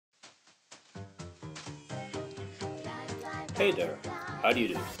Hey there, how do you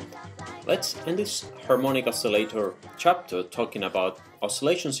do? Let's end this harmonic oscillator chapter talking about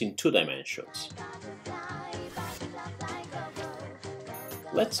oscillations in two dimensions.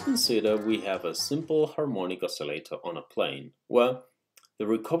 Let's consider we have a simple harmonic oscillator on a plane where the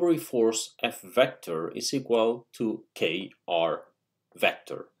recovery force F vector is equal to kr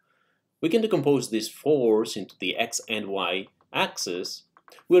vector. We can decompose this force into the x and y axis.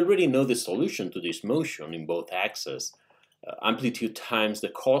 We already know the solution to this motion in both axes, amplitude times the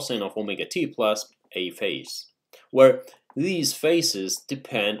cosine of omega t plus a phase, where these phases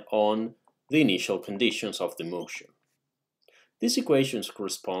depend on the initial conditions of the motion. These equations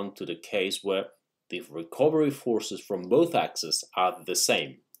correspond to the case where the recovery forces from both axes are the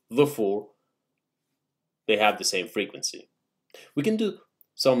same, therefore they have the same frequency. We can do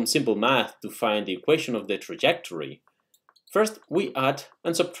some simple math to find the equation of the trajectory. First, we add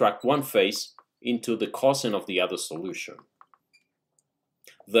and subtract one phase into the cosine of the other solution.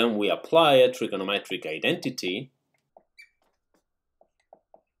 Then we apply a trigonometric identity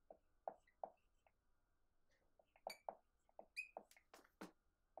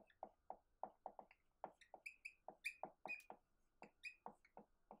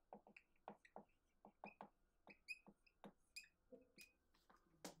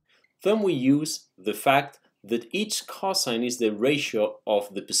Then we use the fact that each cosine is the ratio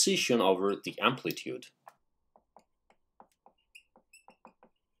of the position over the amplitude.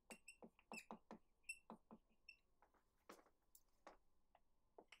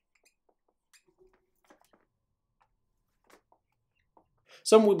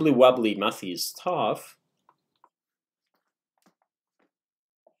 Some wibbly-wobbly mathy stuff.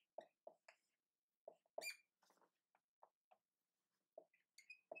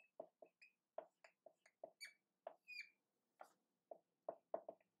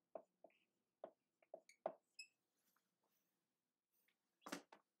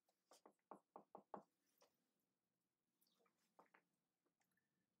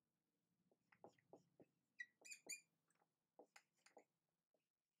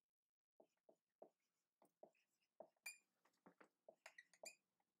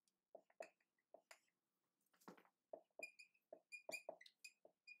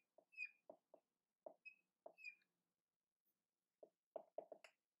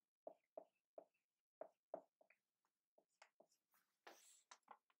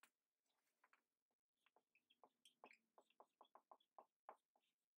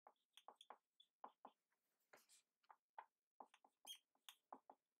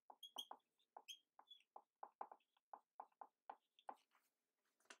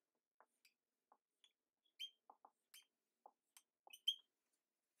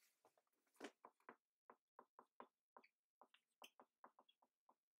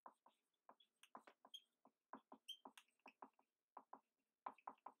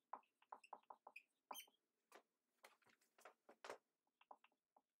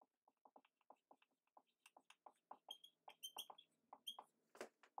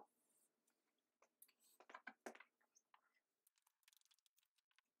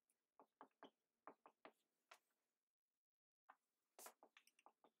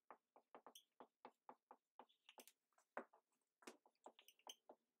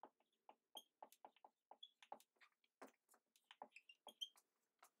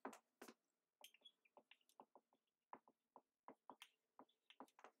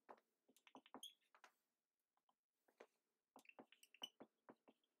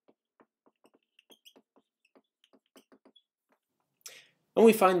 And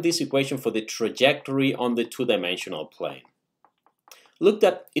we find this equation for the trajectory on the two-dimensional plane. Look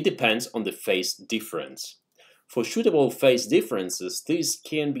that it depends on the phase difference. For suitable phase differences, this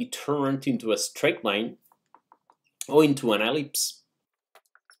can be turned into a straight line or into an ellipse.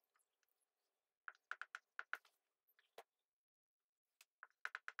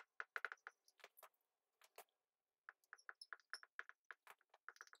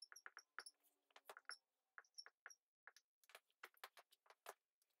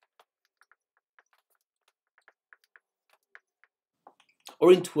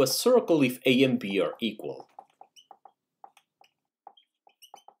 Or into a circle if A and B are equal.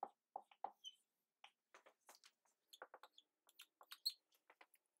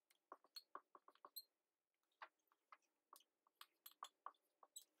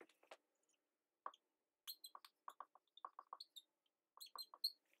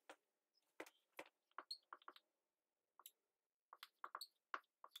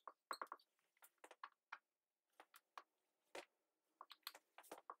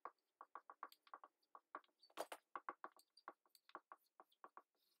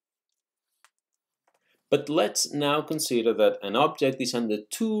 But let's now consider that an object is under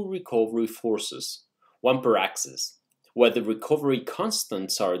two recovery forces, one per axis, where the recovery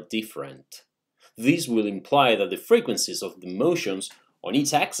constants are different. This will imply that the frequencies of the motions on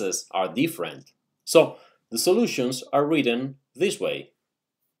each axis are different. So the solutions are written this way.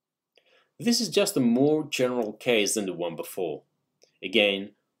 This is just a more general case than the one before.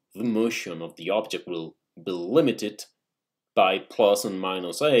 Again, the motion of the object will be limited by plus and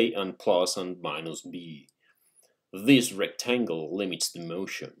minus A and plus and minus B. This rectangle limits the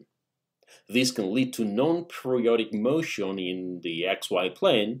motion. This can lead to non-periodic motion in the xy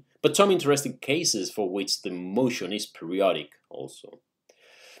plane, but some interesting cases for which the motion is periodic also.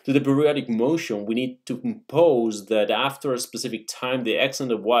 To the periodic motion, we need to compose that after a specific time the x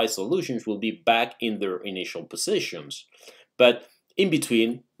and the y solutions will be back in their initial positions. But in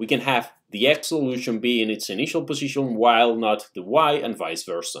between, we can have the x solution be in its initial position while not the y, and vice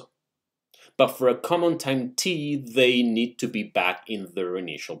versa. But for a common time t, they need to be back in their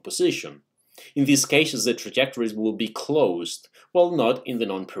initial position. In these cases, the trajectories will be closed, while not in the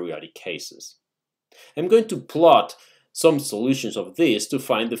non-periodic cases. I'm going to plot some solutions of this to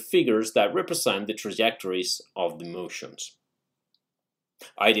find the figures that represent the trajectories of the motions.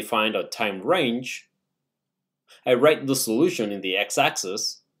 I define a time range. I write the solution in the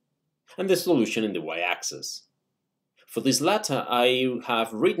x-axis and the solution in the y-axis. For this latter, I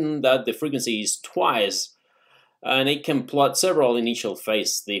have written that the frequency is twice, and I can plot several initial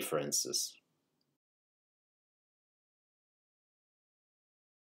phase differences.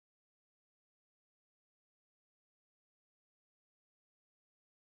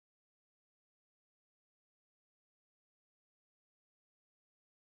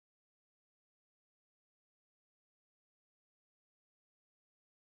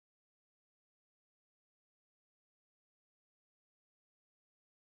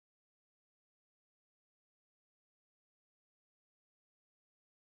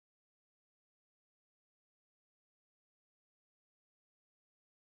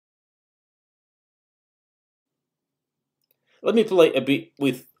 Let me play a bit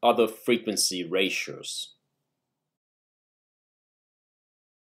with other frequency ratios.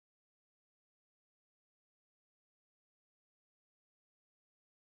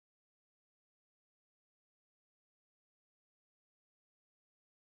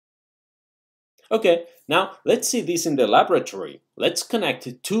 Okay, now let's see this in the laboratory. Let's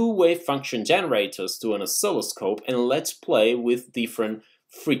connect two wave function generators to an oscilloscope and let's play with different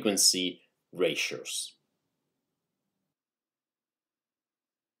frequency ratios.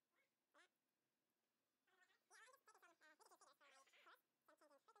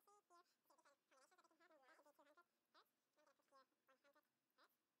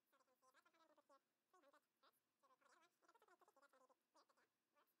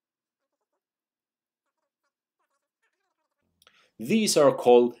 These are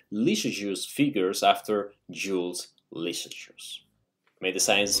called Lissajous figures after Jules Lissajous. May the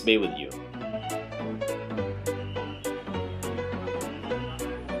science be with you.